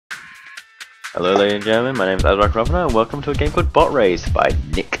Hello ladies and gentlemen, my name is Azurak Ravena and welcome to a game called Bot Race by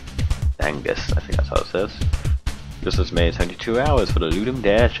Nick Angus, I think that's how it says. This was made 22 hours for the Ludum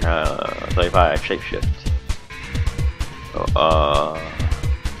Dash 35 Shapeshift.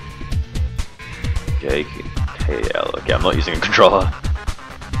 JKL, okay, I'm not using a controller.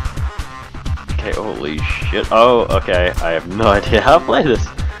 Okay, holy shit, oh, okay, I have no idea how to play this.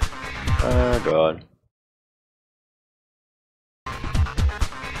 Oh god.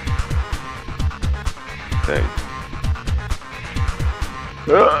 Okay.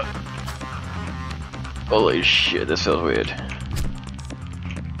 Holy shit, this feels weird.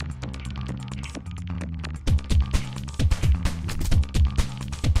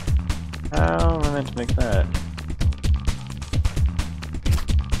 How am I meant to make that?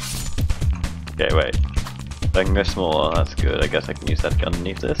 Okay, wait. I can go smaller, that's good. I guess I can use that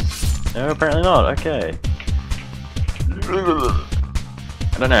underneath this. No, apparently not, okay.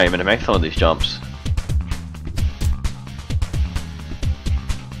 I don't know, I'm gonna make some of these jumps.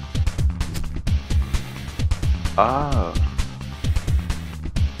 Oh.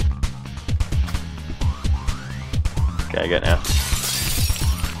 Okay, I get it now.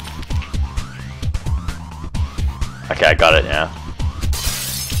 Okay, I got it now.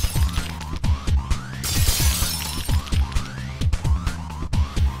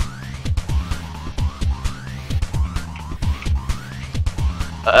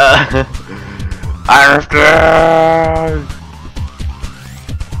 I'm scared!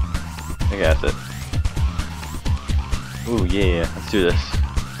 I guess it. Ooh, yeah, let's do this.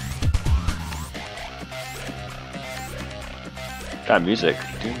 Got music.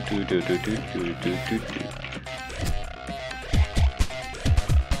 Do, do, do, do, do, do, do, do.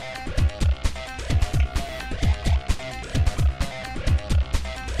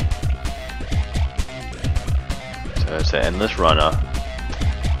 So it's an endless runner.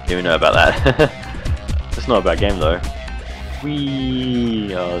 Didn't even know about that. It's not a bad game though.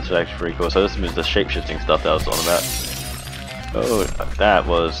 Whee! Oh, this is actually pretty cool. So this is the shape-shifting stuff that I was on about. Oh, that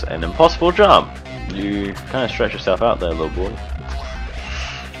was an impossible jump. You kind of stretch yourself out there, little boy.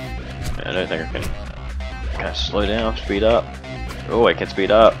 I don't think I can. Can I slow down, speed up? Oh, I can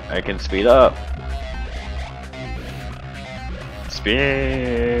speed up. I can speed up.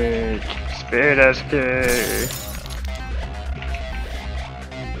 Speed! Speed is key!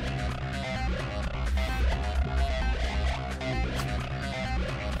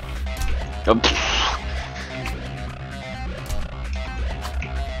 Oh,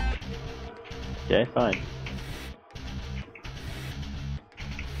 okay, fine.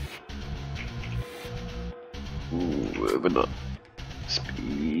 Ooh, with the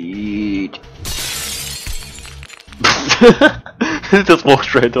speed. Just walk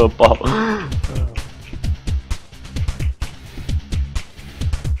straight into a ball.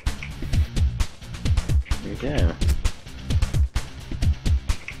 Okay.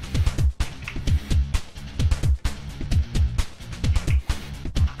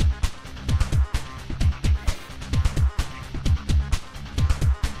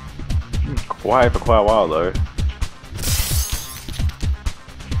 Quiet for quite a while though.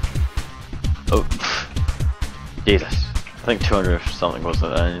 Oh, Jesus! I think 200 something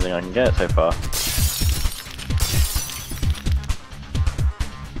wasn't anything I can get so far.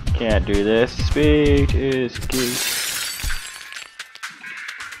 Can't do this. Speed is key.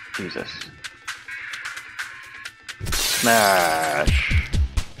 Jesus! Smash!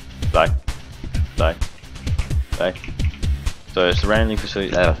 Die! Die! Die! So it's a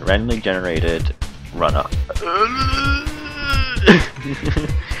randomly generated runner.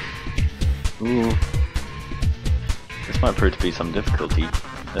 Ooh. This might prove to be some difficulty.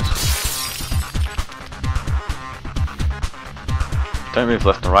 Don't move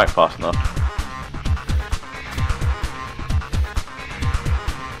left and right fast enough.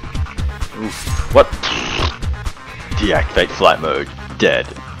 Ooh. What? Deactivate flight mode. Dead.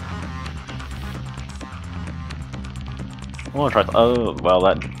 I want to try. Oh, well,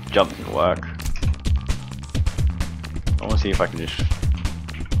 that jump didn't work. I want to see if I can just.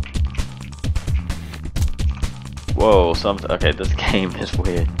 Whoa, okay, this game is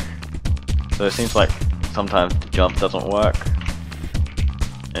weird. So it seems like sometimes the jump doesn't work.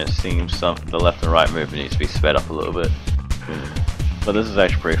 And it seems the left and right movement needs to be sped up a little bit. But this is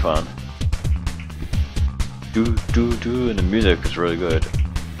actually pretty fun. Do, do, do, and the music is really good.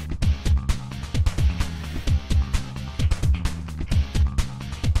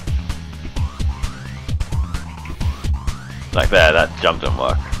 Like that jump didn't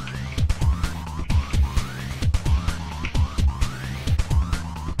work.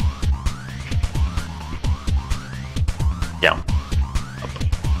 Down. Up.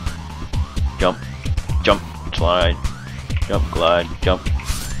 jump, jump, slide, jump, glide, jump.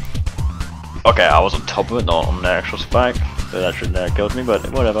 Okay, I was on top of it, not on the actual spike, so that shouldn't have killed me, but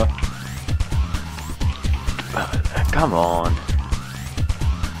whatever. Come on.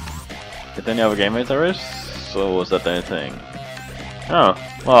 Is there any other game modes there is? Or was that the only thing? Oh,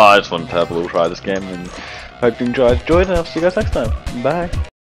 well, I just wanted to have a little try this game and hope you guys enjoyed, and I'll see you guys next time. Bye.